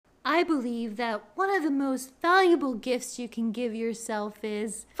I believe that one of the most valuable gifts you can give yourself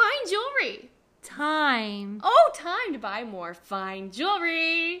is Fine jewelry. time. Oh, time to buy more fine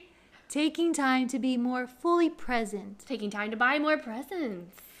jewelry. Taking time to be more fully present. Taking time to buy more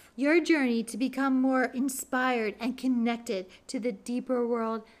presents. Your journey to become more inspired and connected to the deeper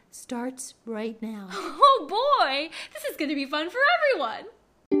world starts right now. Oh boy, this is going to be fun for everyone.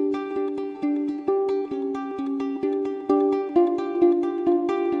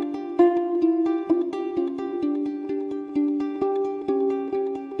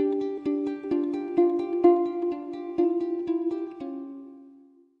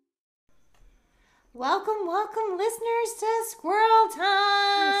 Welcome, listeners, to Squirrel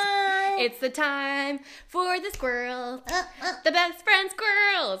Time. It's the time for the squirrels, the best friend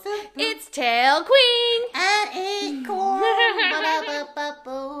squirrels. It's Tail Queen and Acorn.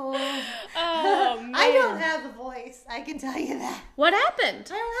 Oh, man. I don't have the voice. I can tell you that. What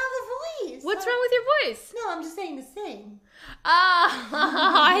happened? I don't have the voice. What's wrong with your voice? No, I'm just saying to sing.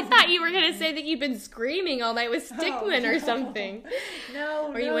 I thought you were going to say that you've been screaming all night with Stickman or something.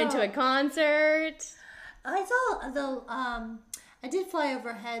 No, Or you went to a concert. I saw I did fly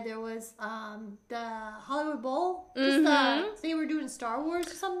overhead. There was the Hollywood Bowl. They were doing Star Wars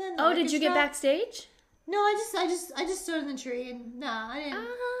or something. Oh, did you get backstage? No, I just stood in the tree and I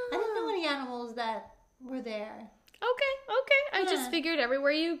didn't know any animals that were there. Okay. I just figured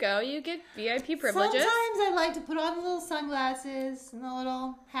everywhere you go, you get VIP privileges. Sometimes I like to put on the little sunglasses and the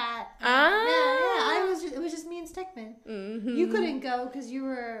little hat. It was just me and Stickman. Mm-hmm. You couldn't go because you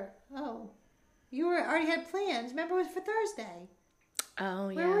already had plans. Remember, it was for Thursday. Oh,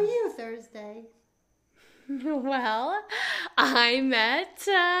 yeah. Where were you Thursday? Well, I met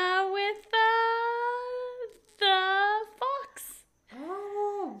with the fox.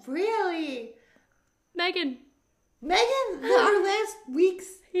 Oh, really? Megan. Our last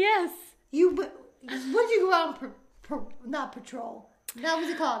week's. Yes. What did you go out on not patrol? What was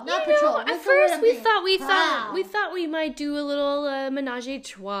it called? Not You patrol. know, at What's the word first I'm we thinking? thought we might do a little menage a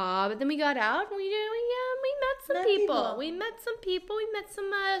trois, but then we got out and we met some people. We met some people. We met some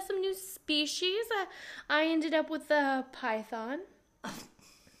new species. I ended up with a python.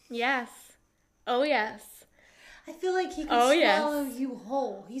 Yes. Oh yes. I feel like he could yes. swallow you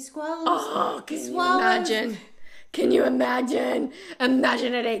whole. He swallows. Oh, can you imagine? Can you imagine?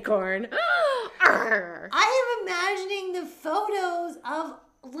 Imagine an acorn. I am imagining the photos of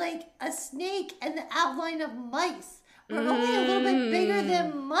like a snake and the outline of mice. We're only a little bit bigger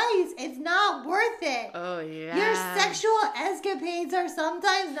than mice. It's not worth it. Oh, yeah. Your sexual escapades are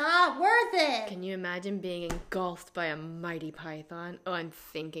sometimes not worth it. Can you imagine being engulfed by a mighty python? Oh, I'm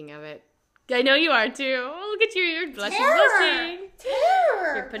thinking of it. I know you are too. Oh, look at you. You're blushing. Terror.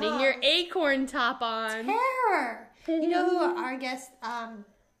 You're putting your acorn top on. Terror. You know who our guest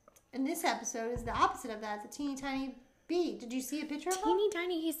in this episode is the opposite of that. It's a teeny tiny bee. Did you see a picture of him? Teeny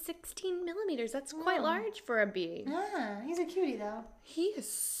tiny. He's 16 millimeters. That's quite large for a bee. Ah, he's a cutie though. He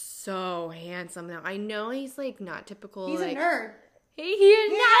is so handsome now. I know he's like not typical. He's a nerd.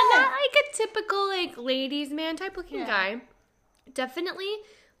 He's not like a typical like ladies man type looking guy. Definitely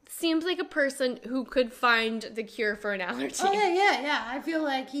seems like a person who could find the cure for an allergy. Oh yeah. I feel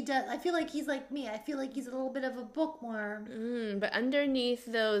like he does. I feel like he's like me. I feel like he's a little bit of a bookworm. But underneath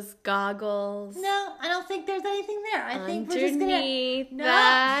those goggles. No, I don't think there's anything there. I think we're just gonna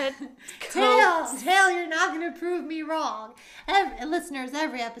that Tail, you're not gonna prove me wrong. Listeners,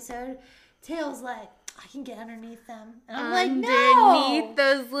 every episode, Tail's like, I can get underneath them, and I'm like, no. Underneath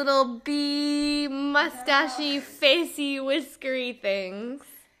those little bee mustachy, facey, whiskery things.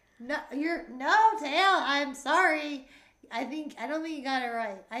 No, Tail. I'm sorry. I don't think you got it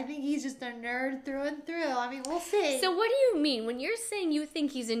right. I think he's just a nerd through and through. I mean, we'll see. So what do you mean when you're saying you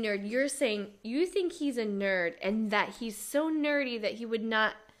think he's a nerd? You're saying you think he's a nerd and that he's so nerdy that he would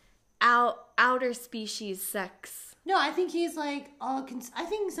not outer species sex. No, I think he's like all. I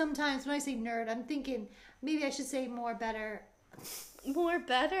think sometimes when I say nerd, I'm thinking maybe I should say more better. More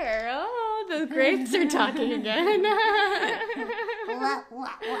better. Oh, the grapes are talking again. No,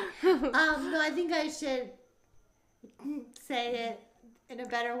 I think I should say it in a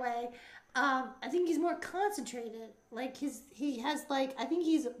better way. I think he's more concentrated. Like he has like, I think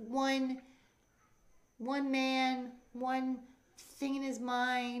he's one man, one thing in his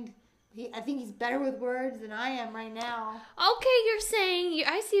mind. I think he's better with words than I am right now. Okay, you're saying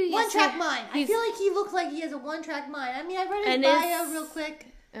I see. One-track mind. I feel like he looks like he has a one-track mind. I mean, I read his bio real quick.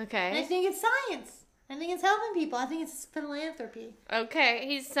 Okay. And I think it's science. I think it's helping people. I think it's philanthropy. Okay,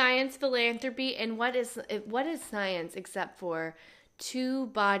 he's science, philanthropy, and what is science except for two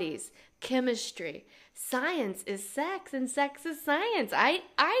bodies chemistry. Science is sex and sex is science. I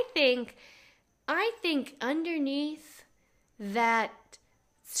think underneath that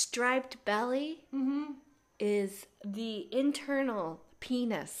striped belly is the internal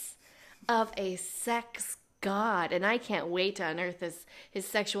penis of a sex god, and I can't wait to unearth his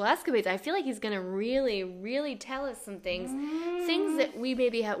sexual escapades. I feel like he's going to really, really tell us some things that we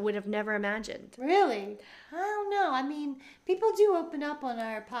maybe would have never imagined. Really? I don't know. I mean, people do open up on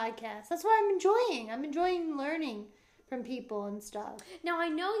our podcast. That's what I'm enjoying. I'm enjoying learning from people and stuff. Now, I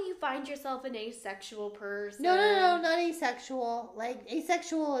know you find yourself an asexual person. No, not asexual. Like,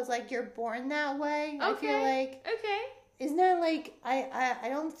 asexual is like you're born that way. Okay. I feel like. Okay. Isn't that like, I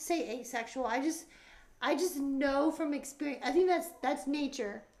don't say asexual. I just know from experience. I think that's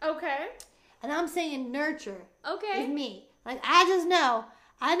nature. Okay. And I'm saying nurture. Okay. Is me. Like, I just know.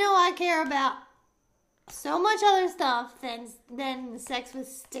 I know I care about so much other stuff than sex with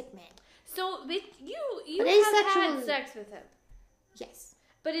Stickman. So, you But have asexual- had sex with him. Yes.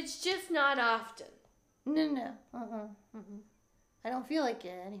 But it's just not often. No. I don't feel like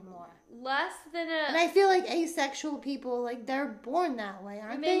it anymore. Less than a... And I feel like asexual people, like, they're born that way,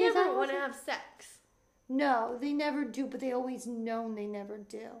 aren't they? They Is that never what want to it- have sex. No, they never do, but they always known they never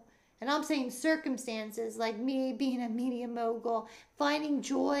do. And I'm saying circumstances, like me being a media mogul, finding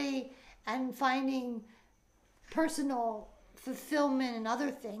joy and finding personal fulfillment and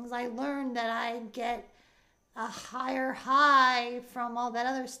other things. I learned that I get a higher high from all that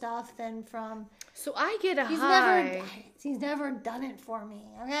other stuff than from... So I get a high. He's never done it for me,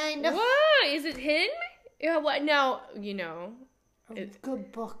 okay? No. What? Is it him? Yeah, what? Now, A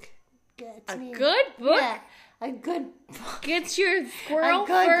good book gets me. A good book? Yeah, a good book. Gets your squirrel A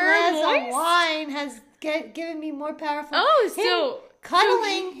good fur glass moist? of wine has given me more powerful. Oh, him so...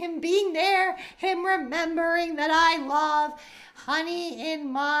 cuddling, him being there, him remembering that I love honey in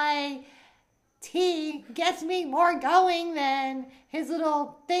my tea gets me more going than his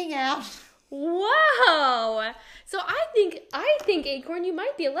little thing out. Wow. So I think Acorn, you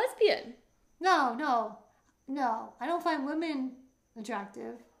might be a lesbian. No. I don't find women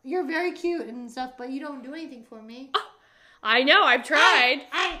attractive. You're very cute and stuff, but you don't do anything for me. Oh, I know, I've tried.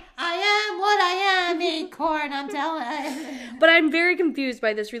 I am what I am, Acorn, I'm telling you. But I'm very confused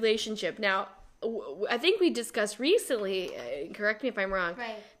by this relationship. Now, I think we discussed recently, correct me if I'm wrong,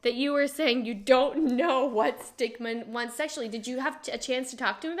 Right. that you were saying you don't know what Stickman wants sexually. Did you have a chance to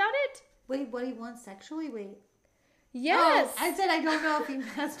talk to him about it? Wait, what he wants sexually? Wait. Yes. Oh, I said I don't know if he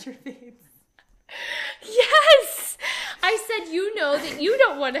masturbates. Yes! I said, you know that you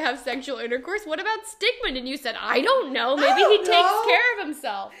don't want to have sexual intercourse. What about Stickman? And you said, I don't know. Maybe he takes care of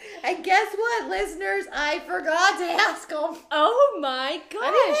himself. And guess what, listeners? I forgot to ask him. Oh my gosh.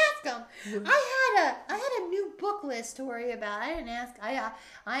 I didn't ask him. I had a new book list to worry about. I didn't ask.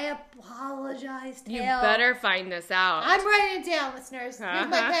 I apologize, Tail. You better find this out. I'm writing it down, listeners. Here's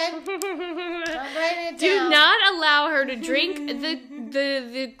my pen. I'm writing it down. Do not allow her to drink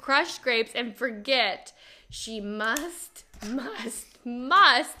the crushed grapes and forget. She must find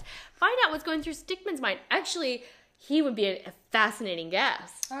out what's going through Stickman's mind. Actually, he would be a fascinating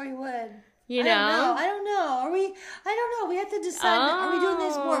guest. Oh, he would. You know? I don't know. I don't know. We have to decide. Are we doing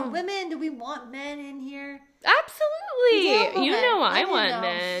this for women? Do we want men in here? Absolutely. You Okay. know I didn't want know.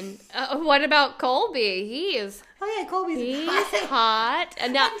 men. What about Colby? He's Colby's hot.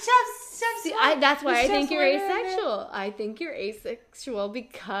 And now, Chef's that's why I think you're Slater, man. asexual. I think you're asexual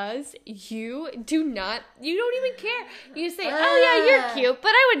because you don't even care. You say, oh yeah, you're cute, but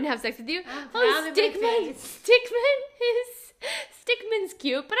I wouldn't have sex with you. proud of my Stickman's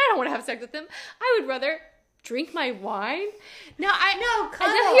cute, but I don't want to have sex with him. I would rather drink my wine. Now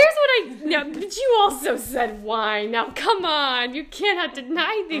but you also said wine. Now come on, you cannot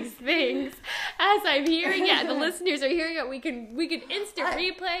deny these things. As I'm hearing it, the listeners are hearing it. We can instant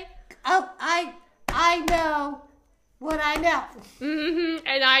replay. Oh, I know what I know. Mm-hmm.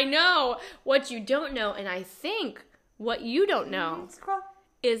 And I know what you don't know, and I think what you don't know Squirrel.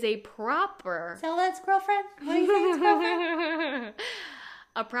 is a proper Tell that squirrel friend. What do you think, squirrel friend?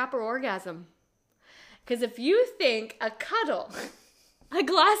 a proper orgasm. Because if you think a cuddle, a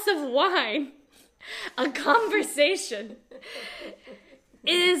glass of wine, a conversation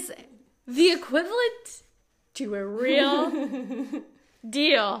is the equivalent to a real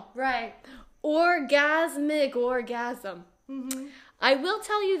deal, Right. orgasmic orgasm, Mm-hmm. I will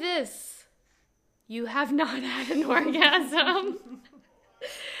tell you this. You have not had an orgasm.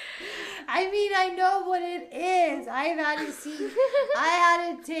 I mean, I know what it is. I've had to see. I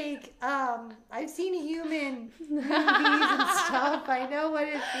had to take. I've seen human movies and stuff. I know what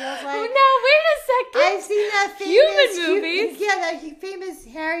it feels like. Oh, no, wait a second. I've seen that famous Human movies? that famous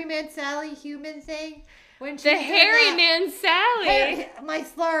Harry Met Sally human thing. When she The did Harry that. Man Sally. Harry, my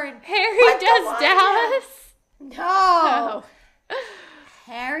slurring. Harry What the does one? Dallas. No. Oh.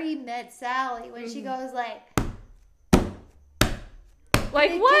 Harry Met Sally when she goes like.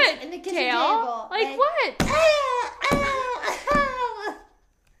 Like in the what? kitchen- in the kitchen Tail? table. Like what?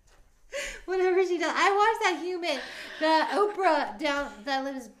 Whatever she does. I watched that human. The Oprah down that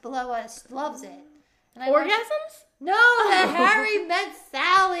lives below us loves it. And I watched- Orgasms? No, the Harry Met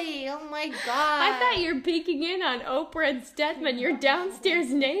Sally. Oh my god. I thought you were peeking in on Oprah and Stedman, your downstairs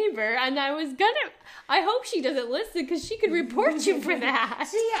neighbor, and I hope she doesn't listen because she could report you for that.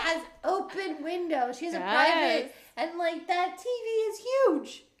 She has open windows. She has a Yes. private, and like that TV is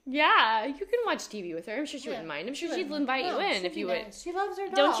huge. Yeah, you can watch TV with her. I'm sure she wouldn't Yeah, mind. I'm sure she she'd wouldn't. invite No, you in she'd if be you would. nice. She loves her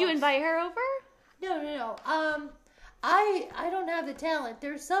dogs. Don't you invite her over? No. I don't have the talent.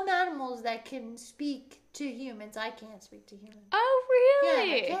 There's some animals that can speak to humans. I can't speak to humans. Oh,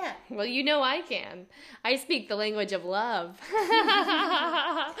 really? Yeah, I can. Well, you know I can. I speak the language of love.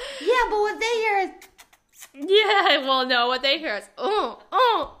 Yeah, but what they hear is. Yeah, well, no, what they hear is, But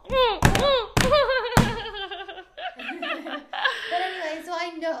anyway, so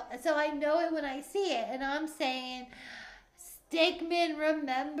I know it when I see it, and I'm saying, Stickman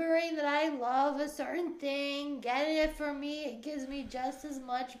remembering that I love a certain thing, getting it for me, it gives me just as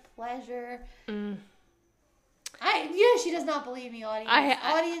much pleasure. She does not believe me, audience.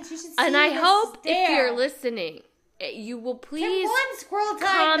 Audience, you should see and I this hope stare. if you're listening, you will Can please one squirrel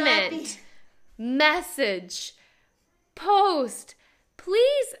time not be... comment, message, post.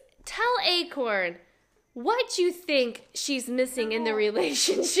 Please tell Acorn what you think she's missing in the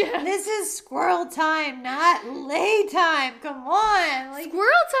relationship. This is squirrel time, not lay time. Come on. Like, Squirrel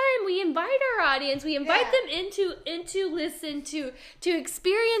time, we invite our audience, we invite Yeah. them into listen to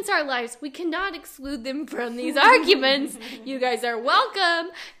experience our lives. We cannot exclude them from these arguments. You guys are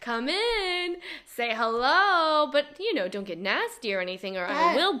welcome. Come in, say hello, but don't get nasty or anything, or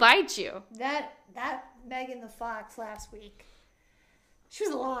I will bite you. that Megan the Fox last week, she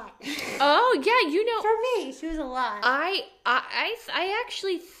was a lot. Oh yeah, For me, she was a lot. I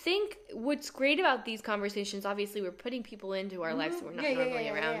actually think what's great about these conversations, obviously we're putting people into our lives who we're not normally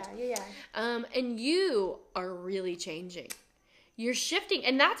around. Yeah. And you are really changing. You're shifting,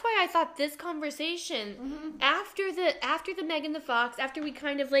 and that's why I thought this conversation after the Megan the Fox, after we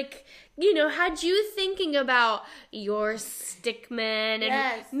kind of had you thinking about your Stickman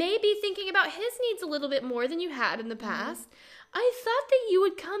and maybe thinking about his needs a little bit more than you had in the past. I thought that you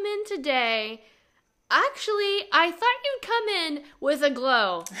would come in today. Actually, I thought you'd come in with a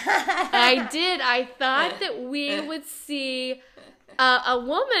glow. I did. I thought that we would see a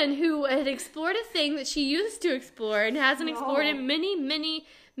woman who had explored a thing that she used to explore and hasn't explored in many, many,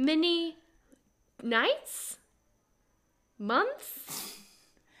 many nights? Months?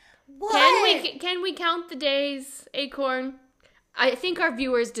 What? Can we count the days, Acorn? I think our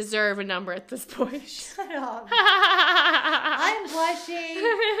viewers deserve a number at this point. Shut up. I'm blushing.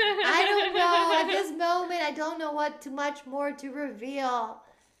 I don't know. At this moment, I don't know what too much more to reveal.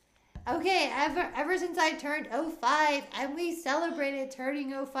 Okay, ever since I turned 05, and we celebrated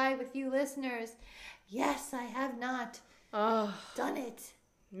turning 05 with you listeners, yes, I have not done it.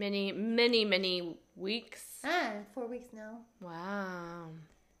 Many, many, many weeks. 4 weeks now. Wow.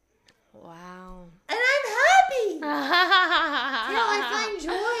 And I'm happy! I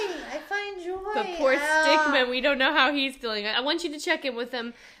find joy. The poor Stickman, we don't know how he's feeling. I want you to check in with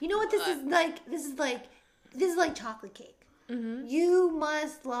him. You know what this is like? This is like chocolate cake. Mm-hmm. You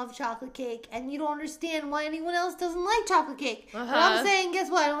must love chocolate cake, and you don't understand why anyone else doesn't like chocolate cake. But I'm saying, guess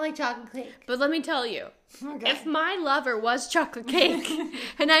what? I don't like chocolate cake. But let me tell you, if my lover was chocolate cake,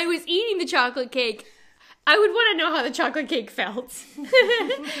 and I was eating the chocolate cake, I would want to know how the chocolate cake felt.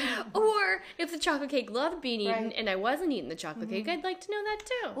 Or if the chocolate cake loved being eaten and I wasn't eating the chocolate cake, I'd like to know that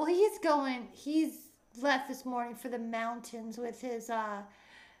too. Well, he's left this morning for the mountains with his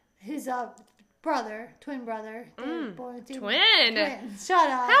twin brother. Twin? Shut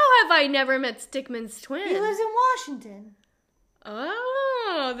up. How have I never met Stickman's twin? He lives in Washington.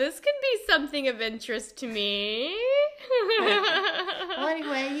 Oh, this could be something of interest to me. Well,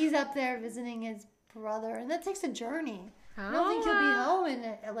 anyway, he's up there visiting his brother, and that takes a journey. I don't think he'll be home in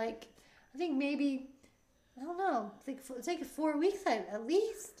I think maybe, I don't know, it's like 4 weeks at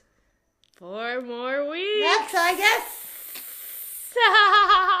least. 4 more weeks. That's, I guess.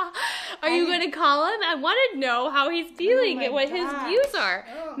 Are you going to call him? I want to know how he's feeling and what his views are.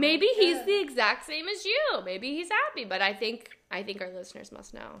 Oh Maybe he's the exact same as you. Maybe he's happy, but I think our listeners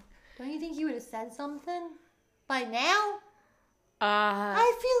must know. Don't you think he would have said something by now?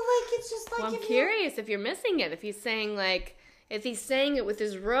 I feel like it's just like. Well, I'm curious if you're missing it. If he's saying it with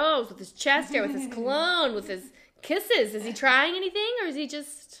his rose, with his chest hair, with his cologne, with his kisses. Is he trying anything, or is he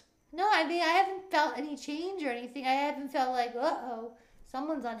just? No, I mean I haven't felt any change or anything. I haven't felt like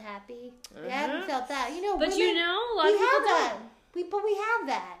someone's unhappy. I haven't felt that. But women, a lot of people have that. We have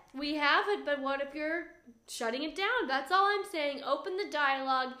that. We have it, but what if you're shutting it down? That's all I'm saying. Open the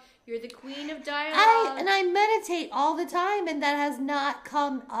dialogue. You're the queen of dialogue. I meditate all the time, and that has not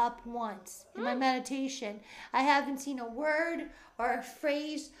come up once in my meditation. I haven't seen a word or a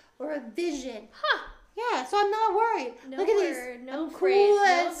phrase or a vision. Huh. Yeah, so I'm not worried. No Look at word, these. no I'm phrase, cool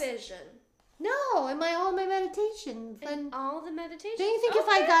no vision. No, in all my meditations. In all the meditations? Don't you think if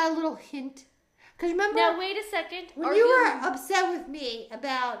I got a little hint? Because remember... Now, wait a second. When you were upset with me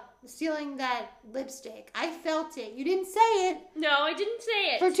about stealing that lipstick, I felt it. You didn't say it. No, I didn't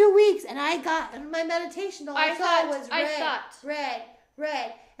say it. For 2 weeks, and I got... In my meditation, all I saw was red.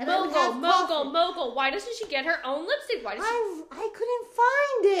 And Mogul. Why doesn't she get her own lipstick? Why does she... I couldn't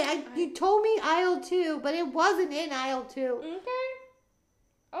find it. You told me aisle 2, but it wasn't in aisle 2.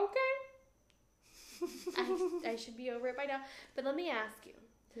 Okay. I should be over it by now. But let me ask you.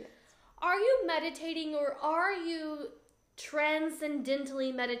 Yes. Are you meditating or are you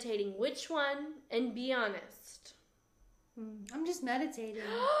transcendentally meditating? Which one? And be honest. I'm just meditating.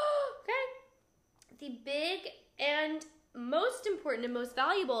 Okay. The big and most important and most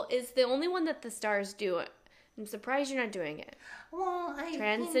valuable is the only one that the stars do. I'm surprised you're not doing it. Well,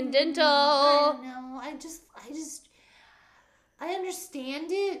 Transcendental. I don't know. I understand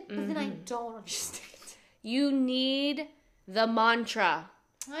it, but then I don't understand it. You need the mantra.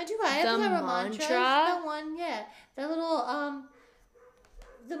 I do. I have a mantra. That one, yeah. That little,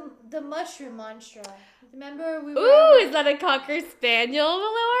 the mushroom mantra. Remember we were... Ooh, is that a Cocker Spaniel below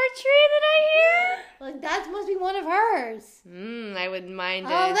our tree that I hear? Like, that must be one of hers. I wouldn't mind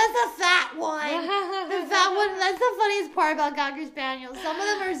it. Oh, that's the fat one. The fat one. That's the funniest part about Cocker Spaniels. Some of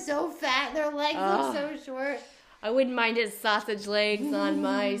them are so fat. Their legs look so short. I wouldn't mind his sausage legs on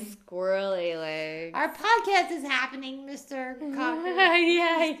my squirrely legs. Our podcast is happening, Mr. Cocker.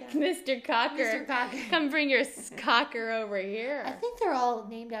 Yeah, Mr. Cocker. Mr. Cocker. Come bring your cocker over here. I think they're all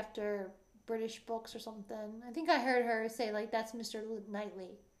named after British books or something. I think I heard her say, like, that's Mr.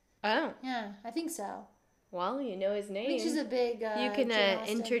 Knightley. Oh. Yeah, I think so. Well, you know his name. I think she's a big you can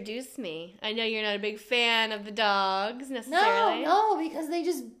introduce me. I know you're not a big fan of the dogs, necessarily. No, because they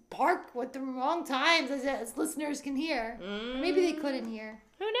just bark with the wrong times, as listeners can hear. Maybe they couldn't hear.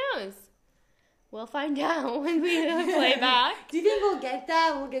 Who knows? We'll find out when we play back. Do you think we'll get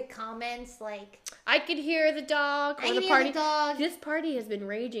that? We'll get comments like... I could hear the dog. I can hear the dog. This party has been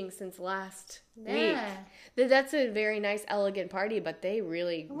raging since last week. That's a very nice, elegant party, but they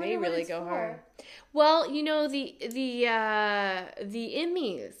really go hard. Well, you know, the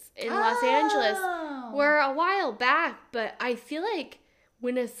Emmys in Los Angeles were a while back, but I feel like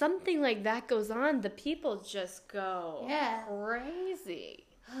when something like that goes on, the people just go crazy.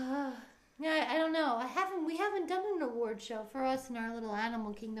 Yeah, I don't know. We haven't done an award show for us in our little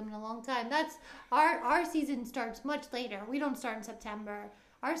animal kingdom in a long time. That's our season starts much later. We don't start in September.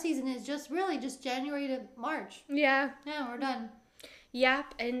 Our season is just January to March. Yeah. Yeah, we're done.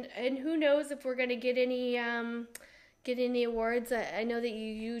 Yep, and who knows if we're gonna get any awards. I know that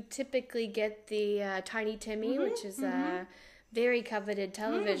you typically get the Tiny Timmy, which is a very coveted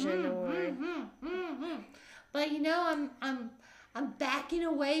television award. But you know, I'm backing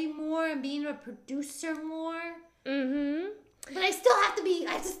away more. I'm being a producer more. But I still have to be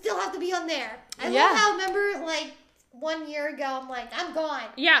on there. I love how, remember, like 1 year ago, I'm like, I'm gone.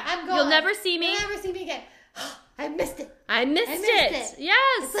 Yeah, I'm gone. You'll never see me. You'll never see me again. I missed it. I missed it.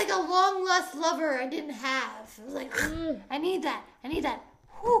 Yes. It's like a long lost lover I didn't have. I was like, I need that.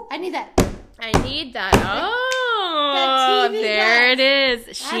 Whew, I need that. Oh, there it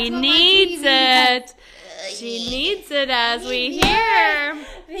is. She needs it. She needs it as we hear.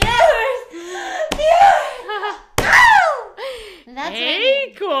 Viewers. That's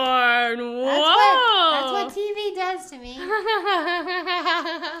Acorn. Whoa. That's what TV does to me.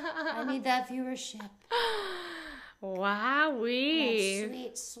 I need that viewership. Wowee.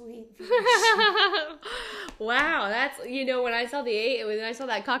 That sweet viewership. Wow, that's, when I saw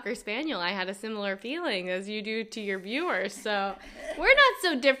that Cocker Spaniel, I had a similar feeling as you do to your viewers. So we're not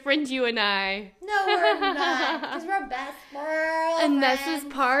so different, you and I. No, we're not, because we're best world. And this is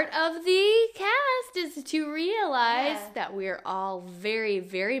part of the cast. is to realize that we're all very,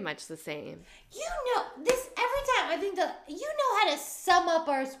 very much the same. You know, this every time I think that you know how to sum up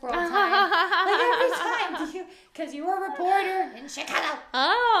our squirrel time. Like every time, because you were a reporter in Chicago.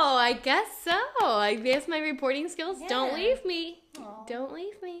 Oh, I guess so. I guess my reporting skills don't Yeah. leave me. Aw. Don't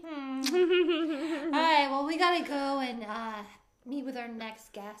leave me. All right, well, we gotta go and meet with our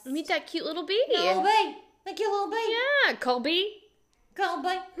next guest. Meet that cute little bee. Little bee. Thank you, little bee. Yeah, Colby.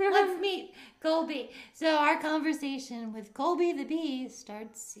 Colby. Let's meet Colby. So our conversation with Colby the bee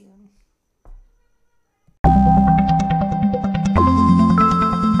starts soon.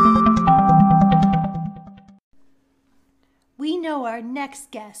 We know our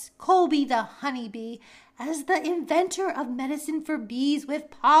next guest, Colby the honeybee, as the inventor of medicine for bees with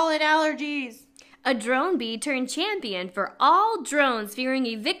pollen allergies. A drone bee turned champion for all drones fearing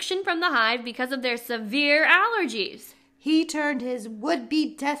eviction from the hive because of their severe allergies. He turned his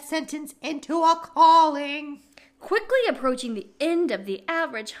would-be death sentence into a calling. Quickly approaching the end of the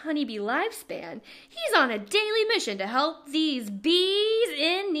average honeybee lifespan, he's on a daily mission to help these bees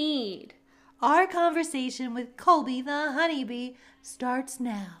in need. Our conversation with Colby the honeybee starts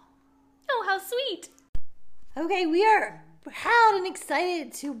now. Oh, how sweet. Okay, we are proud and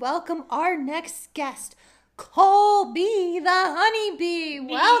excited to welcome our next guest, Colby the honeybee.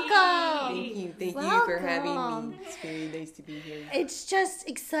 Welcome. Thank you for having me. It's very nice to be here. It's just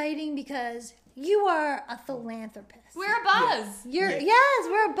exciting because you are a philanthropist. We're a buzz. Yes,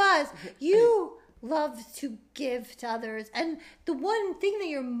 we're a buzz. You love to give to others. And the one thing that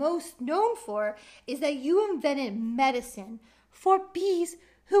you're most known for is that you invented medicine for bees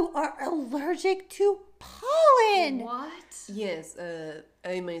who are allergic to pollen. What? Yes,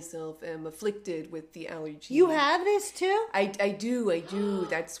 I myself am afflicted with the allergy. You have this too? I do.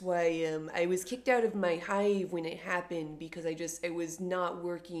 That's why I was kicked out of my hive when it happened because I was not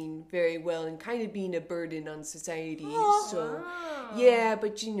working very well and kind of being a burden on society. So, yeah,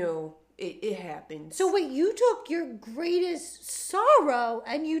 but you know, it happens. So wait, you took your greatest sorrow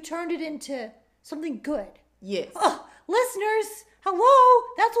and you turned it into something good. Yes. Oh, listeners, hello,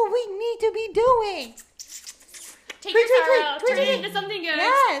 that's what we need to be doing. Take your sorrow, turn it into something good.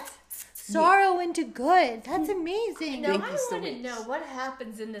 Yes. Sorrow into good. That's amazing. No, Thank I you so want to much. know what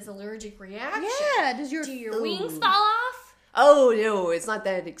happens in this allergic reaction. Yeah, do your Wings fall off? Oh no, it's not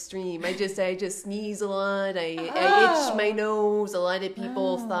that extreme. I just sneeze a lot. I itch my nose. A lot of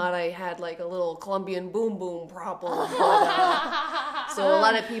people thought I had like a little Colombian boom boom problem. But, so a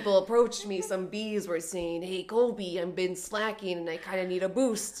lot of people approached me. Some bees were saying, "Hey Colby, I've been slacking and I kind of need a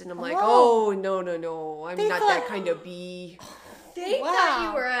boost." And I'm like, "Oh no, I'm They not thought- that kind of bee." They thought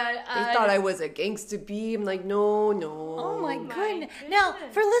you were They thought I was a gangster bee. I'm like, no. Oh my goodness. Now,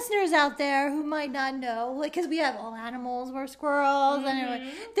 for listeners out there who might not know, like, because we have all animals, we're squirrels,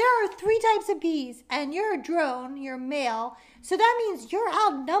 and there are 3 types of bees, and you're a drone, you're male, so that means you're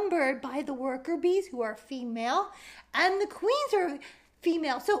outnumbered by the worker bees who are female, and the queens are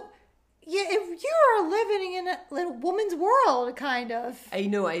female. So, yeah, if you are living in a little woman's world, kind of. I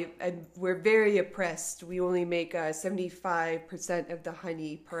know. We're very oppressed. We only make 75% of the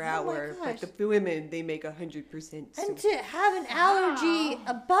honey per hour, gosh. but the women they make 100%. And to have an allergy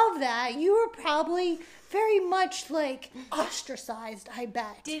above that, you were probably very much like ostracized, I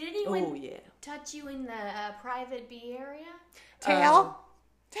bet. Did anyone Oh yeah. touch you in the private bee area? Tail?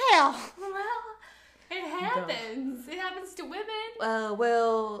 Tail. Well, it happens. It happens to women.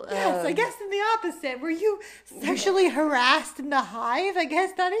 Well. Yes, I guess in the opposite. Were you sexually harassed in the hive? I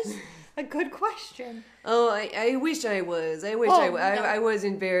guess that is a good question. Oh, I wish I was. I wish Oh, I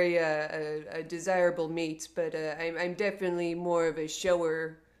wasn't very a desirable mate, but I'm definitely more of a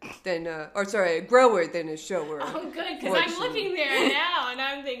shower than a grower than a shower. Oh, good, because I'm looking there now and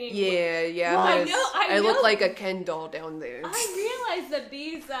I'm thinking. Yeah. Well, I I look know. like a Ken doll down there. I realize that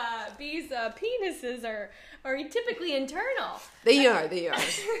bees' penises are typically internal. They are.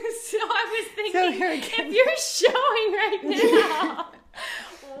 So I was thinking, So you're again- if you're showing right now,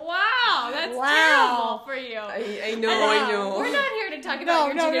 wow, that's terrible for you. I know. We're not here to talk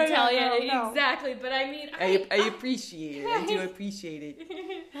about your genitalia no. exactly, but I mean, I appreciate it. I do appreciate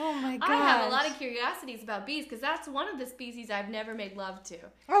it. Oh my god. I have a lot of curiosities about bees because that's one of the species I've never made love to.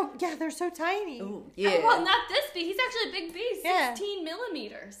 Oh, yeah, they're so tiny. Oh, yeah. Well, not this bee. He's actually a big bee, Yeah. 16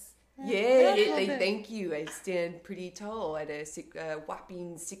 millimeters. Yeah, I love they it. thank you. I stand pretty tall at a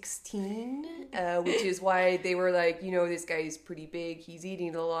whopping 16, which is why they were like, this guy's pretty big. He's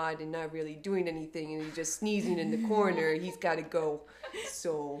eating a lot and not really doing anything, and he's just sneezing in the corner. He's got to go.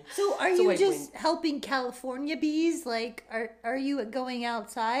 So So are you I just went. helping California bees? Like, are you going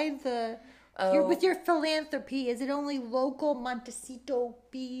outside the With your philanthropy, is it only local Montecito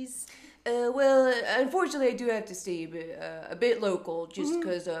bees? Well, unfortunately, I do have to stay a bit local just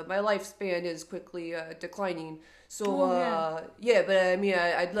because my lifespan is quickly declining. So, yeah, but I mean,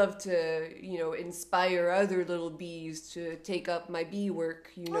 I'd love to, inspire other little bees to take up my bee work,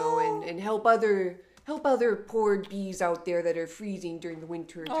 and help other poor bees out there that are freezing during the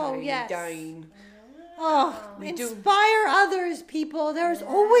winter time and dying. Inspire others, people. There's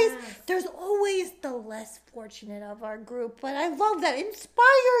always the less fortunate of our group, but I love that.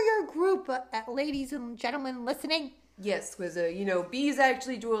 Inspire your group, ladies and gentlemen listening. Yes, because, bees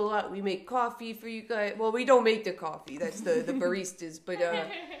actually do a lot. We make coffee for you guys. Well, we don't make the coffee. That's the baristas. But,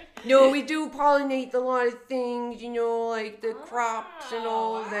 we do pollinate a lot of things, like the crops and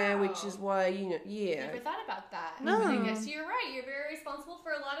all of that, which is why, yeah. Never thought about that. No. I guess you're right. You're very responsible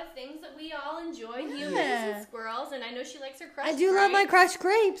for a lot of things that we all enjoy, humans and squirrels, and I know she likes her crushed grapes. I do love my crushed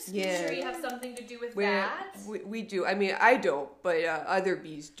grapes. Yeah. I'm sure you have something to do with that. We do. I mean, I don't, but other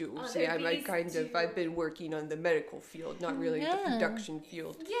bees do. I've been working on the medical field, not really the production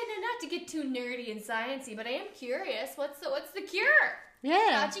field. Yeah, no, not to get too nerdy and sciencey, but I am curious. What's the cure?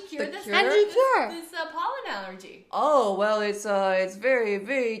 Yeah. How'd you cure this pollen allergy? Oh, well, it's very,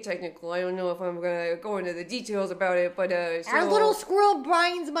 very technical. I don't know if I'm going to go into the details about it, but our little squirrel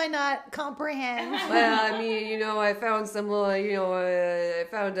brains might not comprehend. Well, I mean, I found I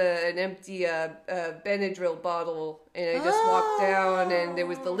found an empty Benadryl bottle, and I just walked down, and there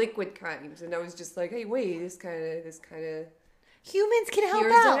was the liquid kinds, and I was just like, hey, wait, this kind of humans can help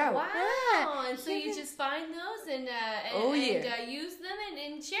out. Wow. Yeah. And so you just find those and use them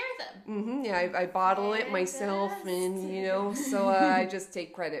and share them. Mm-hmm. Yeah, I bottle it myself and, so I just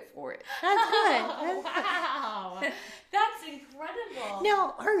take credit for it. That's good. Wow. That's incredible.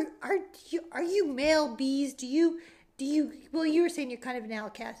 Now, are you male bees? Do you, well, you were saying you're kind of an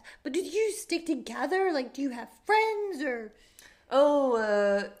outcast, but do you stick together? Like, do you have friends or...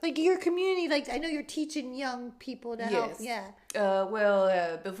 like your community, like I know you're teaching young people to help. Yeah.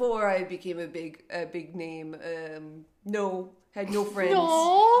 Before I became a big name, had no friends.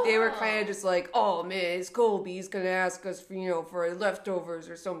 No. They were kind of just like, oh man, it's Colby. He's gonna ask us for leftovers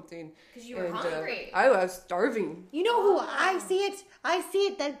or something. Because you were hungry. I was starving. You know who I see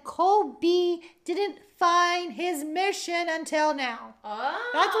it that Colby didn't find his mission until now. Oh.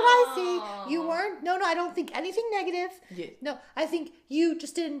 That's what I see. You weren't. No, I don't think anything negative. Yeah. No, I think you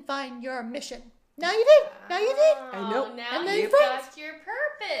just didn't find your mission. Now you did. I know. Now you've got your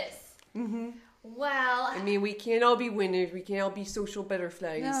purpose. Mm-hmm. Well, I mean, we can't all be winners. We can't all be social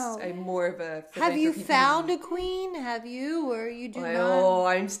butterflies. No. I'm more of a... Have you found a queen? Have you, or you do not? Oh,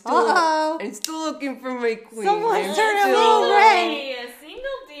 I'm still looking for my queen. Someone's turned a little red. A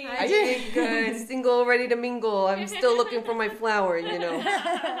single D. I think single, ready to mingle. I'm still looking for my flower,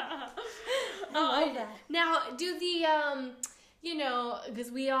 Now, do the...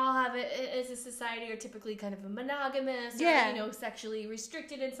 because we all have it as a society are typically kind of a monogamous or, sexually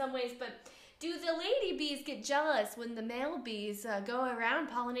restricted in some ways, but do the lady bees get jealous when the male bees go around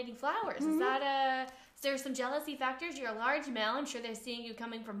pollinating flowers? Mm-hmm. Is there some jealousy factors? You're a large male. I'm sure they're seeing you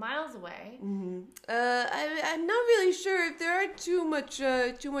coming from miles away. Mm-hmm. I'm not really sure if there are too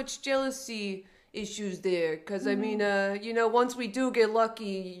much jealousy issues there, because I mean, once we do get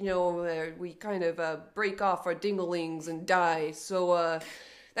lucky, we kind of break off our dinglings and die. So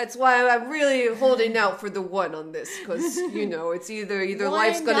that's why I'm really holding out for the one on this, because it's either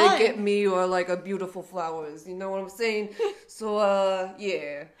life's gonna get me or like a beautiful flowers. You know what I'm saying? So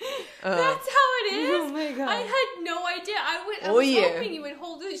yeah. That's how it is. Oh my God. I had no idea. I was hoping you would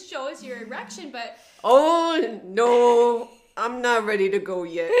hold this show as your erection, but oh no. I'm not ready to go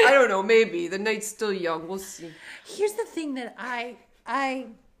yet. I don't know. Maybe the night's still young. We'll see. Here's the thing that I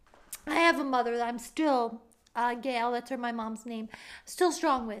have a mother that I'm still Gail. That's my mom's name. Still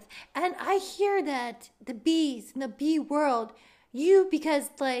strong with, and I hear that the bees in the bee world, because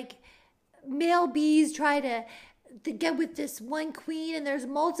like male bees try to get with this one queen, and there's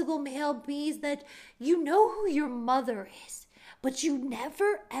multiple male bees that who your mother is. But you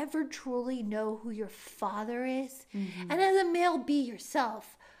never, ever truly know who your father is. Mm-hmm. And as a male bee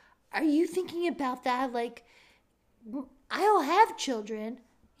yourself, are you thinking about that? Like, I'll have children,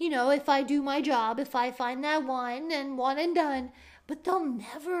 if I do my job, if I find that one and done. But they'll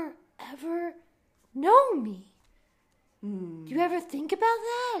never, ever know me. Do you ever think about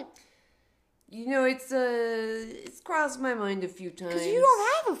that? It's crossed my mind a few times. Because you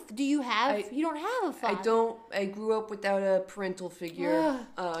don't have you don't have a father. I don't. I grew up without a parental figure.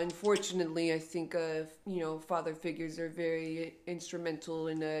 Unfortunately, I think father figures are very instrumental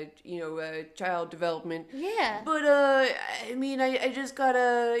in child development. Yeah. But I just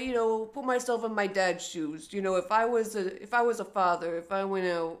gotta put myself in my dad's shoes. If I was a father, if I went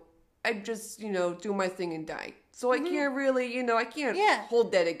out, I'd just do my thing and die. So I can't really, I can't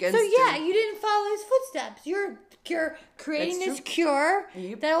hold that against him. You didn't follow his footsteps. You're creating this cure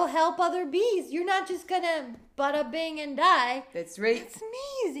that will help other bees. You're not just gonna bada bing and die. That's right. It's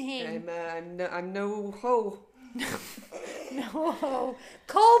amazing. I'm no hoe. No.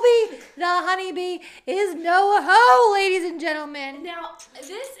 Colby the honeybee is no hoe, ladies and gentlemen. Now,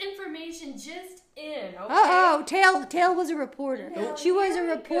 this information just in, okay? Uh-oh. Tail was a reporter. She was a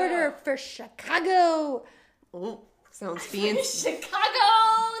reporter for Chicago. Oh, sounds fancy. Chicago,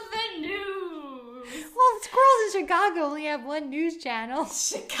 the news. Well, squirrels in Chicago only have one news channel.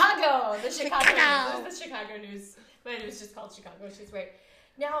 Chicago, the Chicago news. The Chicago news. My news just called Chicago. She's right.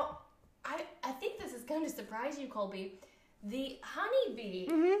 Now, I think this is going to surprise you, Colby. The honeybee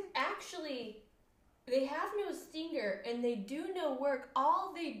actually, they have no stinger and they do no work.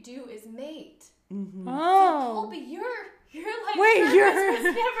 All they do is mate. Mm-hmm. So, Colby, your life purpose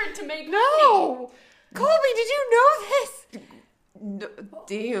was never to make honey. No. Colby, did you know this? No,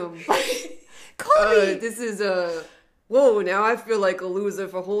 damn. Colby. This is whoa, now I feel like a loser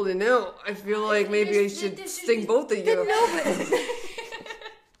for holding out. I feel like maybe I should sting both of you. No, but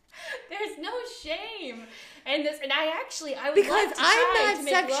there's no shame. And I would because like to I'm try not to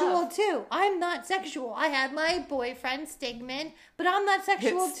make sexual love. too. I'm not sexual. I had my boyfriend Stigman, but I'm not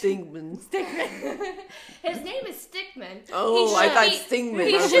sexual It's too. Stingman. His name is Stickman. Oh, I thought Stingman.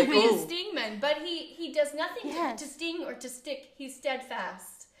 He I was should like, be a oh. Stingman, but he does nothing Yes. to sting or to stick. He's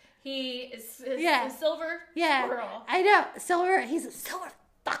steadfast. He is Yeah. a silver Yeah, squirrel. I know. He's a silver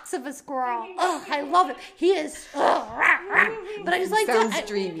fox of a squirrel. Oh, I love it. He is. But I just like Sounds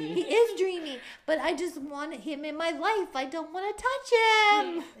dreamy. He is dreamy, but I just want him in my life. I don't want to touch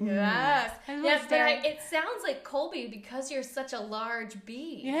him. Yes. I love Yes, but that. it sounds like Colby, because you're such a large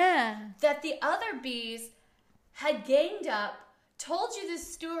bee, Yeah. that the other bees had ganged up, told you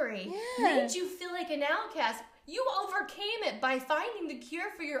this story, Yeah. made you feel like an outcast. You overcame it by finding the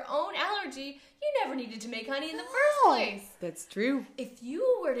cure for your own allergy. You never needed to make honey in the first place. That's true. If you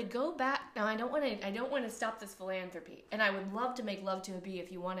were to go back, now I don't want to stop this philanthropy, and I would love to make love to a bee.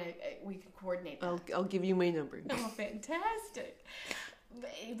 If you want to, we can coordinate that. I'll give you my number. Oh, fantastic!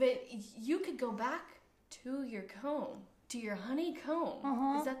 But you could go back to your comb, to your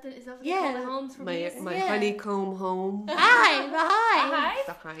honeycomb. Is that what they call the homes for bees? My honeycomb home. Hi, the A hive. hive?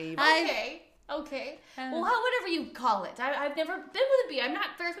 The hive. Hi. Okay. Well, whatever you call it. I've never been with a bee. I'm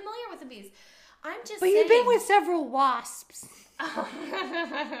not very familiar with the bees. I'm just But saying. you've been with several wasps. Are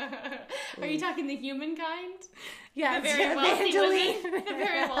you talking the human kind? Yeah, The very wealthy Evangeline. women. The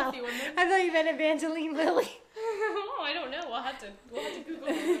very wealthy women. I thought you meant Evangeline Lilly. Oh, I don't know. We'll have to Google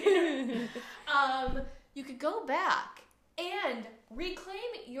it later. You could go back and reclaim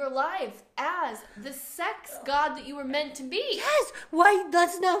your life as the sex god that you were meant to be. Yes. Why?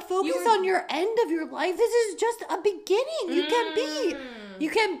 Let's not focus You were- on your end of your life. This is just a beginning. You can be. You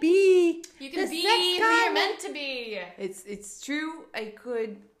can be. You can the be sex who god. you're meant to be. It's true. I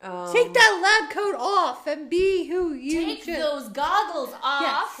could Take that lab coat off and be who you Take should. those goggles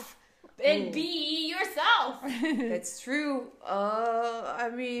off and be yourself. That's true. I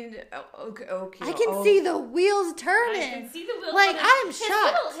mean, okay. I can see the wheels turning. I can see the wheels. Like, on I'm his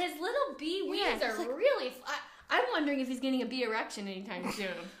shocked. His little bee wings Yeah, are it's like- really. I'm wondering if he's getting a bee erection anytime soon.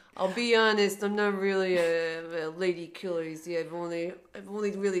 I'll be honest. I'm not really a lady killer. You see, I've only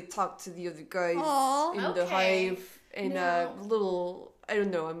really talked to the other guys Aw. in the Okay. hive, and a little. I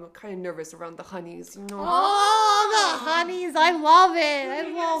don't know. I'm kind of nervous around the honeys. You know. Oh, the honeys. I love it. I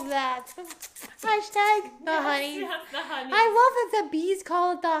love that. Hashtag the honeys. Yes, the honey. I love that the bees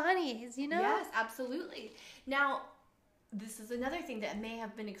call it the honeys, you know? Yes, absolutely. Now, this is another thing that may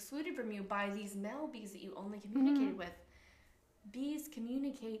have been excluded from you by these male bees that you only communicated with. Bees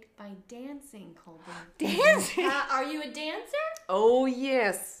communicate by dancing, Colby. Dancing. Are you a dancer? Oh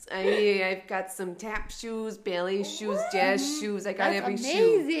yes, I've got some tap shoes, ballet shoes, jazz shoes. I got That's every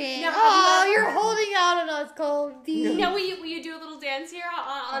shoe. amazing. Now, Oh, have you you're ever- holding out on us, Colby. Now, will you do a little dance here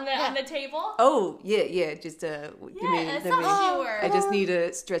on the table? Oh yeah. Just Yeah, that's not sure. I just need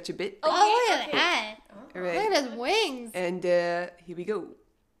to stretch a bit. Oh, look at Okay. that. All right. Look at his wings. And here we go.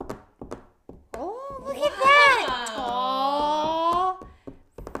 Oh, look at that. Oh.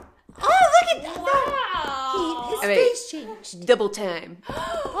 Oh, look at that. Wow. His All right. face changed. Double time.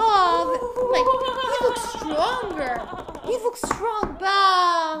 Oh, he looks stronger. He looks strong,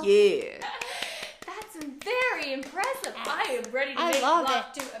 Bob. Yeah. That's very impressive. I am ready to I make love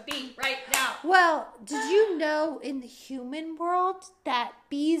love to a bee right now. Well, did you know in the human world that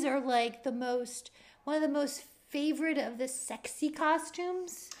bees are like one of the most favorite of the sexy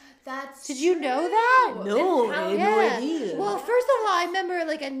costumes? Did you know that? No, I had no idea. Well, first of all, I remember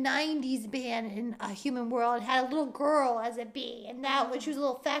like a 90s band in a human world had a little girl as a bee, and she was a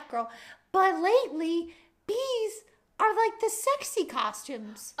little fat girl. But lately, bees are like the sexy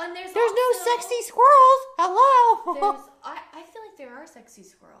costumes. And there's no also- sexy squirrels. Hello. I feel like there are sexy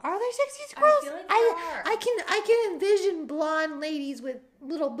squirrels. Are there sexy squirrels? I feel like there are. I can envision blonde ladies with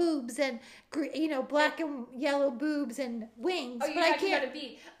little boobs and black and yellow boobs and wings. Oh, you're but I talking can't. about a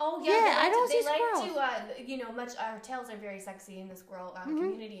bee. Oh, yeah. I don't see They squirrels. like to, our tails are very sexy in the squirrel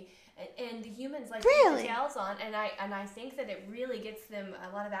community, and the humans like Really? to put tails on, and I think that it really gets them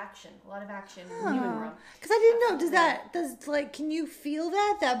a lot of action in the human world. Because I didn't know. Can you feel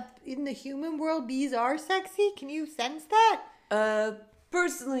that in the human world bees are sexy? Can you sense that?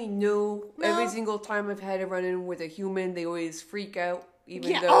 Personally, no. No? Every single time I've had a run-in with a human, they always freak out.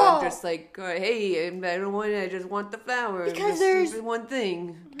 Even Yeah, though oh. I'm just like, hey, I don't want it. I just want the flower. Because Just there's- one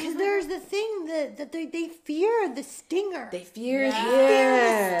thing. Because there's the thing that they fear the stinger. They fear, They fear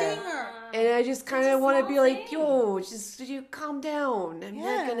yeah. the stinger. And I just kind a of want to small be like, thing. yo, just you calm down. I'm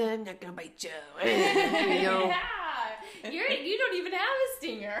Yeah. not gonna bite you. You know. Yeah, you don't even have a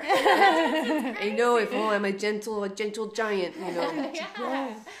stinger. I know if I'm a gentle giant. You know.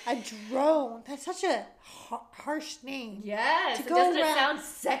 Yeah. A drone. That's such a harsh name. Yes, To go doesn't it around- sound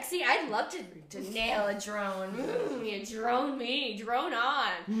sexy? I'd love to nail a drone. You drone me, drone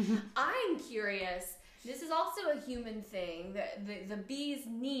on. I'm curious. This is also a human thing. The bee's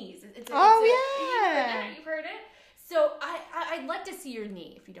knees. You've heard it. So I'd like to see your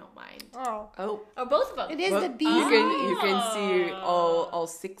knee if you don't mind. Oh. Or both of them. It is Well, the bees. you can see all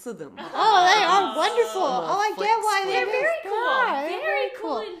 6 of them. Oh, they are wonderful. I flex get why They're they very do cool. that. They're Very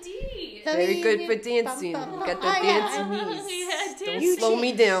cool indeed. Very good for dancing. Bum, bum. Got the Oh, yeah. dancing knees. Yeah, Don't dancing. slow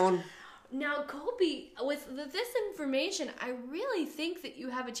me down. Now, Colby, with this information, I really think that you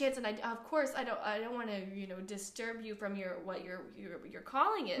have a chance, and of course, I don't want to, disturb you from what your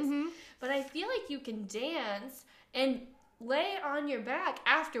calling is, but I feel like you can dance and lay on your back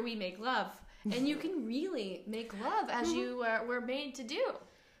after we make love, and you can really make love as you were made to do.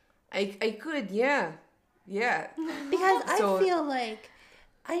 I could, yeah. Because So- I feel like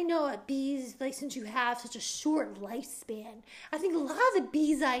I know at bees, since you have such a short lifespan, I think a lot of the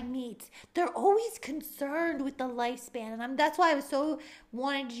bees I meet, they're always concerned with the lifespan. And that's why I was so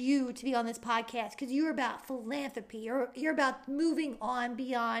wanted you to be on this podcast, because you're about philanthropy. You're about moving on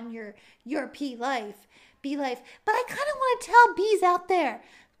beyond your bee life. But I kind of want to tell bees out there,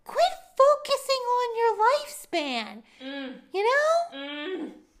 quit focusing on your lifespan. You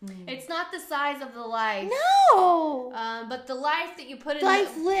know? It's not the size of the life. No. But the life that you put in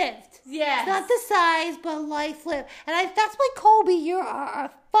Life lived. Yes. It's not the size, but life lived. And that's why, Colby, you're a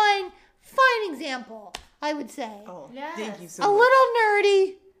fine example, I would say. Oh, Yes. thank you so A much. little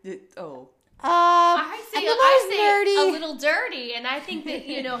nerdy. Oh. I say nerdy. a little dirty, and I think that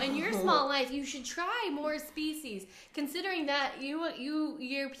in your small life you should try more species. Considering that your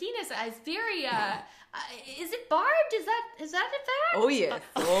penis is very is it barbed? Is that a fact?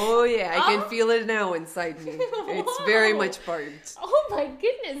 Oh yeah. I can feel it now inside me. It's very much barbed. Oh my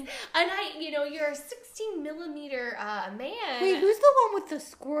goodness! And you're a 16 millimeter man. Wait, who's the one with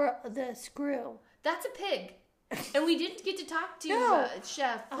the screw? That's a pig. And we didn't get to talk to No.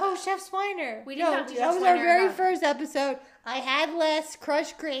 Chef. Oh, Chef Swiner. We didn't talk to that Chef was our Swiner very about- first episode. I had less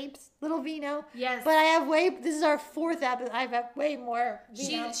crushed grapes, little vino. Yes. But I have this is our 4th episode. I've had way more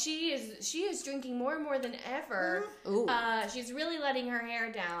vino. She is drinking more and more than ever. Ooh. She's really letting her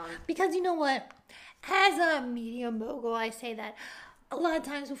hair down. Because you know what? As a media mogul, I say that a lot of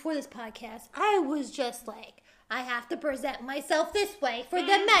times before this podcast, I was just like, I have to present myself this way for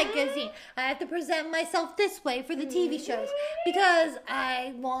the magazine. I have to present myself this way for the TV shows because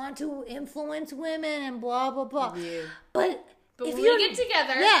I want to influence women and blah, blah, blah. Yeah. But But if when you we get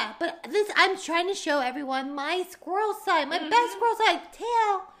together, yeah, but I'm trying to show everyone my squirrel side, my best squirrel side.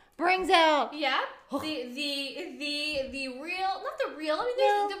 Tail brings out. yeah, the real, not the real. I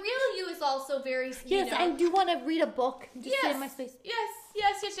mean, the real you is also very. Yes, I do want to read a book. And just sit in my space. Yes.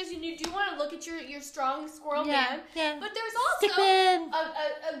 And you do want to look at your strong squirrel Yeah, man. yeah. But there's Stick also in.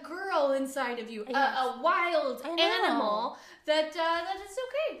 a girl inside of you, Yes. a wild I know. animal that is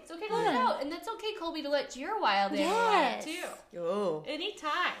okay. It's okay to let it Yeah. out, and that's okay, Colby, to let your wild animal out Yes. too. Oh.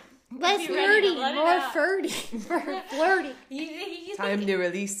 Anytime. Less Be ready to nerdy, let it more out. flirty. Time to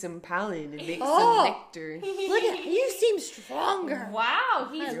release some pollen and make Oh. some nectar. Look at you, seem stronger. Wow,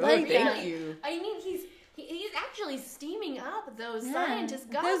 he's I Oh, like really. that. thank you. I mean, he's actually steaming up those Yeah.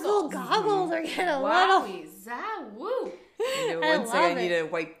 scientist Those goggles. little goggles are getting a Wow, little. woo. You know, I one love second I need it. to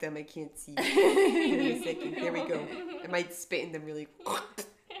wipe them. I can't see. Give me a second. There we go. I might spit in them really.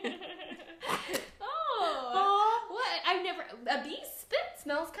 Oh, what? I've never. A bee spit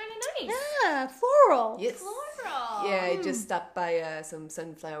smells kind of nice. Yeah, floral. Yes. Floral. Yeah, I just stopped by some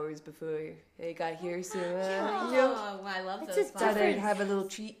sunflowers before I got here, so you know, Oh, I love It's those just thought I'd different. have a little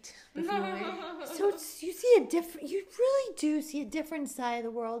treat before. So you see a different. You really do see a different side of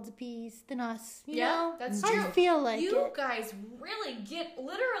the world's bees than us. You Yeah, know? that's I true. feel like You it. guys really get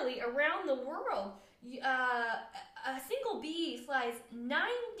literally around the world. A single bee flies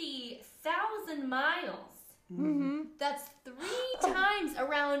 90,000 miles. Mm-hmm. That's 3 times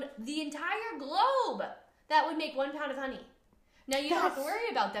around the entire globe. That would make 1 pound of honey. Now you don't have to That's- worry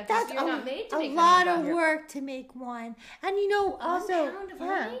about that because That's you're not made to a make lot honey. of work to make one, and you know 1 also pound of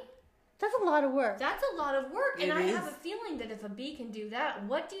yeah, honey? that's a lot of work. That's a lot of work, and It I is. have a feeling that if a bee can do that,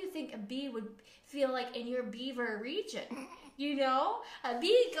 what do you think a bee would feel like in your beaver region? You know, a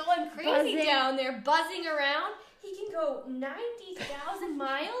bee going crazy Buzzing. down there, buzzing around. He can go 90,000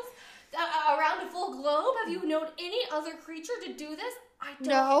 miles around a full globe. Have you known any other creature to do this? I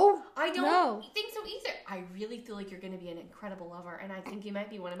don't. I don't No. think so either. I really feel like you're going to be an incredible lover, and I think you might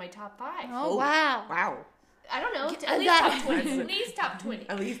be one of my top 5. Oh wow. Wow. I don't know, Get- at least that- top 20. At least top 20.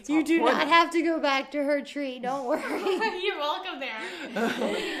 At least You top do 20. not have to go back to her tree. Don't worry. You're welcome there.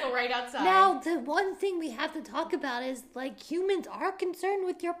 We can go right outside. Now, the one thing we have to talk about is like humans are concerned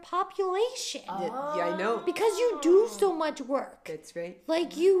with your population Yeah, I know. because you do so much work. That's right.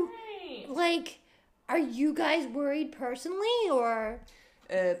 Like you, Right. like, are you guys worried personally or?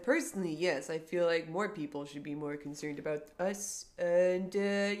 Personally, yes, I feel like more people should be more concerned about us. And,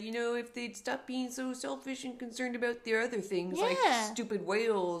 you know, if they'd stop being so selfish and concerned about their other things, like Yeah. stupid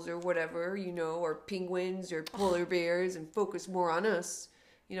whales or whatever, you know, or penguins or polar bears, and focus more on us.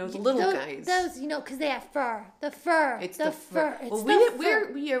 You know, the little those, guys. Those, you know, because they have fur. The fur. It's the fur. It's Well, the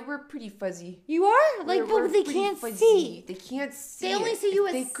fur. we're pretty fuzzy. You are like, We're but they pretty can't fuzzy. see. They can't see. They only it. see you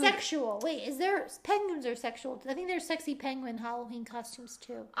If they as could- sexual. Wait, is there penguins are sexual? I think there's sexy penguin Halloween costumes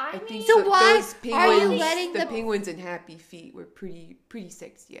too. I I mean, think So why those are you penguins- letting the the- penguins and Happy Feet were pretty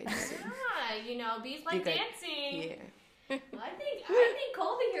sexy, I'd say. yeah, you know, bees like got- dancing. Yeah. I think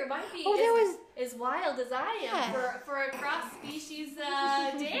Colby here might be Oh, there as wild as I am Yeah. for a cross species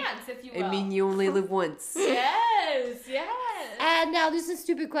dance, if you will. I mean, you only live once. yes. And now this is a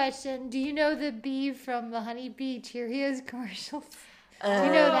stupid question. Do you know the bee from the Honey Bee Cheerios commercials? Do you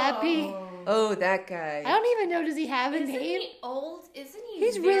know that bee? Oh, that I guy. don't even know. Does he have a Isn't name? he old? Isn't he?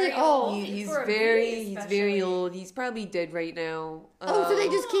 He's very really old. He's For a bee very especially. old. He's probably dead right now. Oh, so they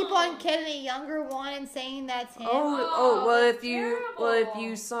just keep on getting a younger one and saying that's him. Oh, well, that's if you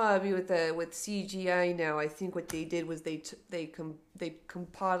terrible. saw me with CGI now, I think what they did was they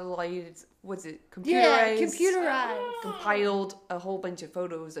compiled, what's it, yeah, computerized, computerized. compiled a whole bunch of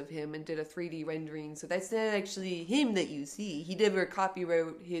photos of him and did a 3D rendering. So that's not actually him that you see. He never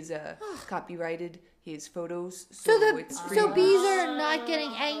copyrighted his photos. So, it's free. So bees are not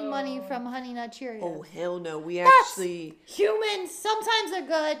getting any money from Honey Nut Cheerios. Oh hell no! We That's actually. humans. Sometimes they're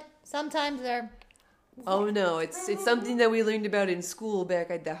good. Sometimes they're. Oh no! It's something that we learned about in school back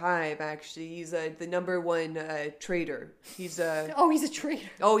at the Hive. Actually, he's the #1 traitor. He's Oh, he's a traitor.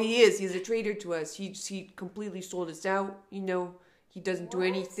 Oh, he is. He's a traitor to us. He completely sold us out. You know, he doesn't do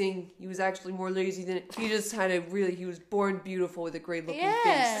anything. He was actually more lazy than he just had he was born beautiful with a great looking Yeah.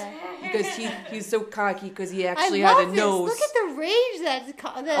 face. Because he's so cocky because he I actually love had a this. nose. Look at the rage that's.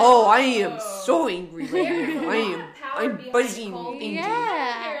 Oh, I am so angry right now. Power I'm behind buzzing Colby. angry.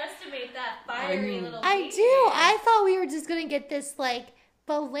 Yeah. Underestimate that fiery little I bee. do. I thought we were just gonna get this like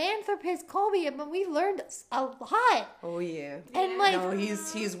philanthropist Colby, but we learned a lot. Oh yeah. And like, No,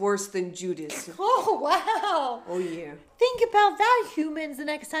 he's worse than Judas. oh wow. Oh yeah. Think about that, humans. The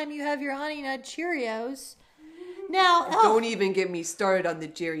next time you have your Honey Nut Cheerios. Now, Don't even get me started on the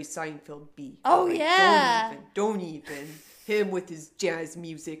Jerry Seinfeld bee. Oh, Like, yeah. Don't even. Him with his jazz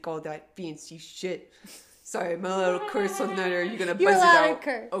music, all that fancy shit. Sorry, I'm allowed to curse on that, or are you gonna you're buzz it allowed out? to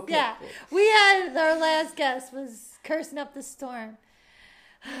curse. Okay. Yeah, cool. we had our last guest was cursing up the storm.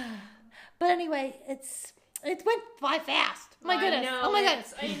 But anyway, it went by fast. My goodness. Oh my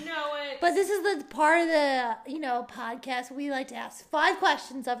goodness. I know it. But this is the part of the podcast we like to ask 5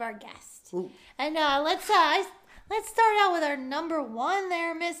 questions of our guest. Ooh. And let's start out with our number 1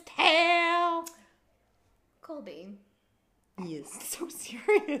 there, Miss Tail. Colby, Yes. So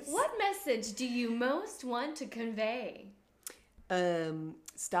serious. What message do you most want to convey?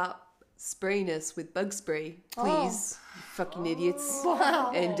 Stop spraying us with bug spray, please. You fucking idiots.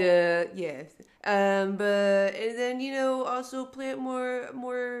 Wow. And yeah. And then also plant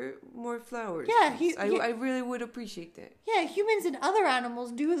more flowers. Yeah, please. I really would appreciate that. Yeah, humans and other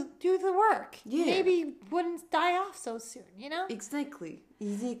animals do the work. Yeah. Maybe wouldn't die off so soon, Exactly.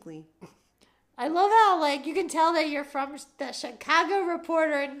 I love how, like, you can tell that you're from the Chicago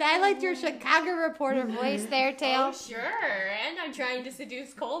Reporter, and I liked your Chicago Reporter voice there, Tail. Oh, sure. And I'm trying to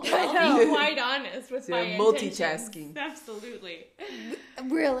seduce Colby. I'll be quite honest with my multitasking. intentions. Absolutely.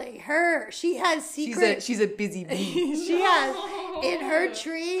 Really, she has secret... She's a busy bee. She has, in her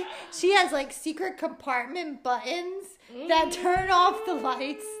tree, she has, like, secret compartment buttons that turn off the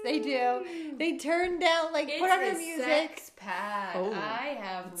lights. They do. They turn down, like, put on her music. Sex pad. Oh. I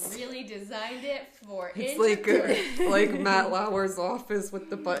have really designed it for It's intercourse. like Matt Lauer's office with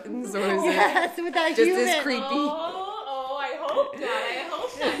the buttons, or is Yes, with that just human. as creepy? Oh, I hope not. I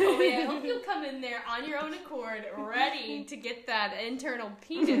hope not, Colby. I hope you'll come in there on your own accord, ready to get that internal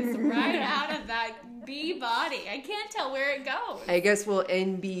penis right out of that bee body. I can't tell where it goes. I guess we'll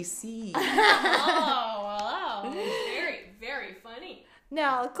NBC. Oh, very, very funny.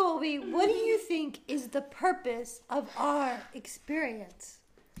 Now, Colby, what do you think is the purpose of our experience?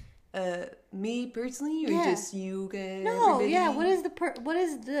 Me personally, or Yeah. just you guys? No, everybody? yeah. What is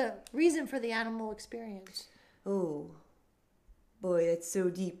the reason for the animal experience? Oh, boy, that's so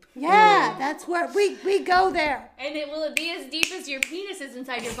deep. Yeah, that's where we go there. And will it be as deep as your penis is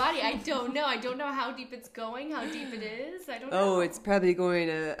inside your body? I don't know. I don't know how deep it's going, how deep it is. I don't know. Oh, it's probably going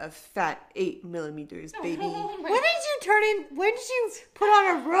a fat 8 millimeters, baby. When did you put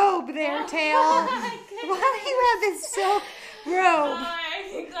on a robe there, Tail? Why do you have this silk robe?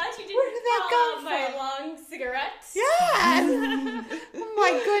 I'm glad you didn't Where did that call come my from? long cigarettes. Yes! Oh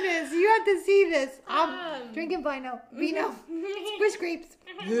my goodness, you have to see this. I'm drinking vino. Squish grapes.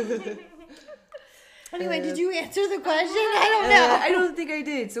 Anyway, did you answer the question? I don't know. I don't think I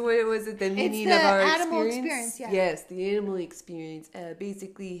did. So what was it? The meaning the of our animal experience? experience, yeah. Yes, the animal experience.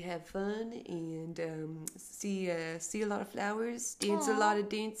 Basically, have fun and see a lot of flowers, dance a lot of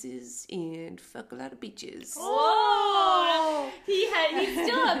dances, and fuck a lot of beaches. Whoa! He's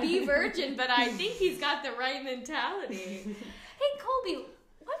still a bee virgin, but I think he's got the right mentality. Hey, Colby,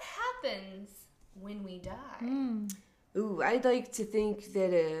 what happens when we die? Ooh, I'd like to think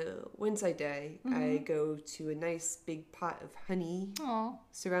that once I die, I go to a nice big pot of honey, Aw.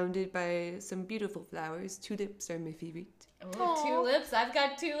 surrounded by some beautiful flowers. Tulips are my favorite. Oh, tulips. I've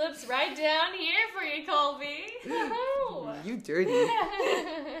got tulips right down here for you, Colby. You dirty.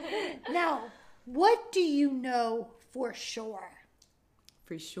 Now, what do you know for sure?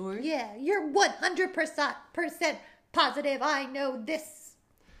 For sure. Yeah, you're 100% positive I know this.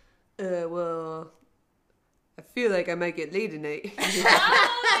 Well, I feel like I might get laid tonight.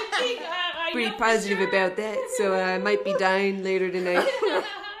 I Pretty know for positive sure. about that, so I might be dying later tonight.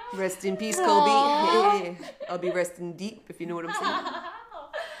 Rest in peace, Colby. Aw. I'll be resting deep, if you know what I'm saying.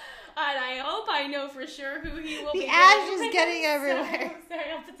 And I hope I know for sure who he will be. The ash getting. is getting everywhere.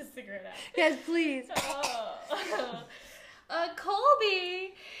 Sorry, I'll put the cigarette out. Yes, please. Oh.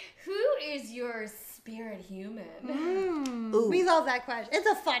 Colby, who is your spirit human? Ooh. We love that question. It's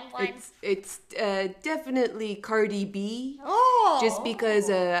a fun one. It's definitely Cardi B. Oh. Just because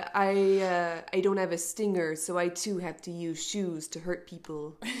I don't have a stinger, so I too have to use shoes to hurt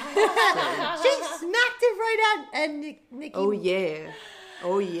people. She smacked it right out. And Nikki.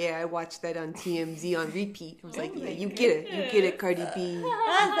 Oh yeah, I watched that on TMZ on repeat. I was like, yeah, you get it, Cardi B.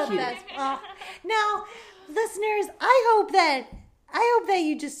 That's the best. Now, listeners, I hope that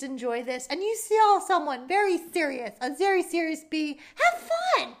you just enjoy this and you saw someone very serious, a very serious bee. Have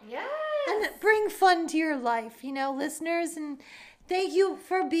fun. Yes. And bring fun to your life, listeners. And thank you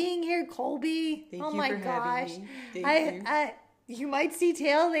for being here, Colby. Thank oh you my for gosh. having me. Thank you. You might see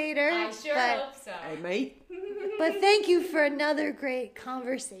Tail later. I sure but, hope so. I might. But thank you for another great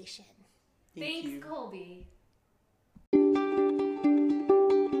conversation. Thanks, you. Colby.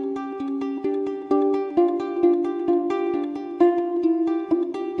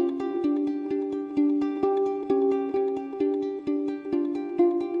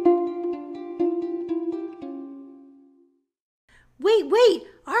 Wait,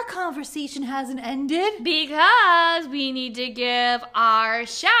 our conversation hasn't ended. Because we need to give our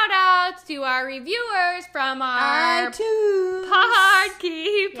shout outs to our reviewers from our iTunes.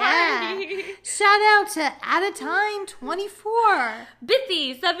 Podkey Yeah. party. Shout out to At a Time 24.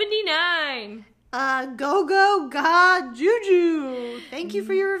 Bithy 79. Go God Juju. Thank you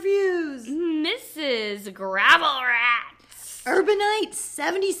for your reviews. Mrs. Gravel Rats.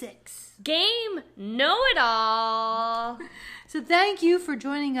 Urbanite76. Game know-it-all. So thank you for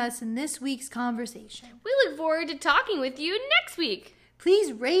joining us in this week's conversation. We look forward to talking with you next week.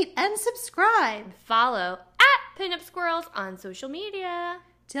 Please rate and subscribe. Follow at Pinup Squirrels on social media.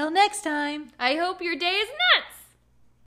 Till next time. I hope your day is nuts.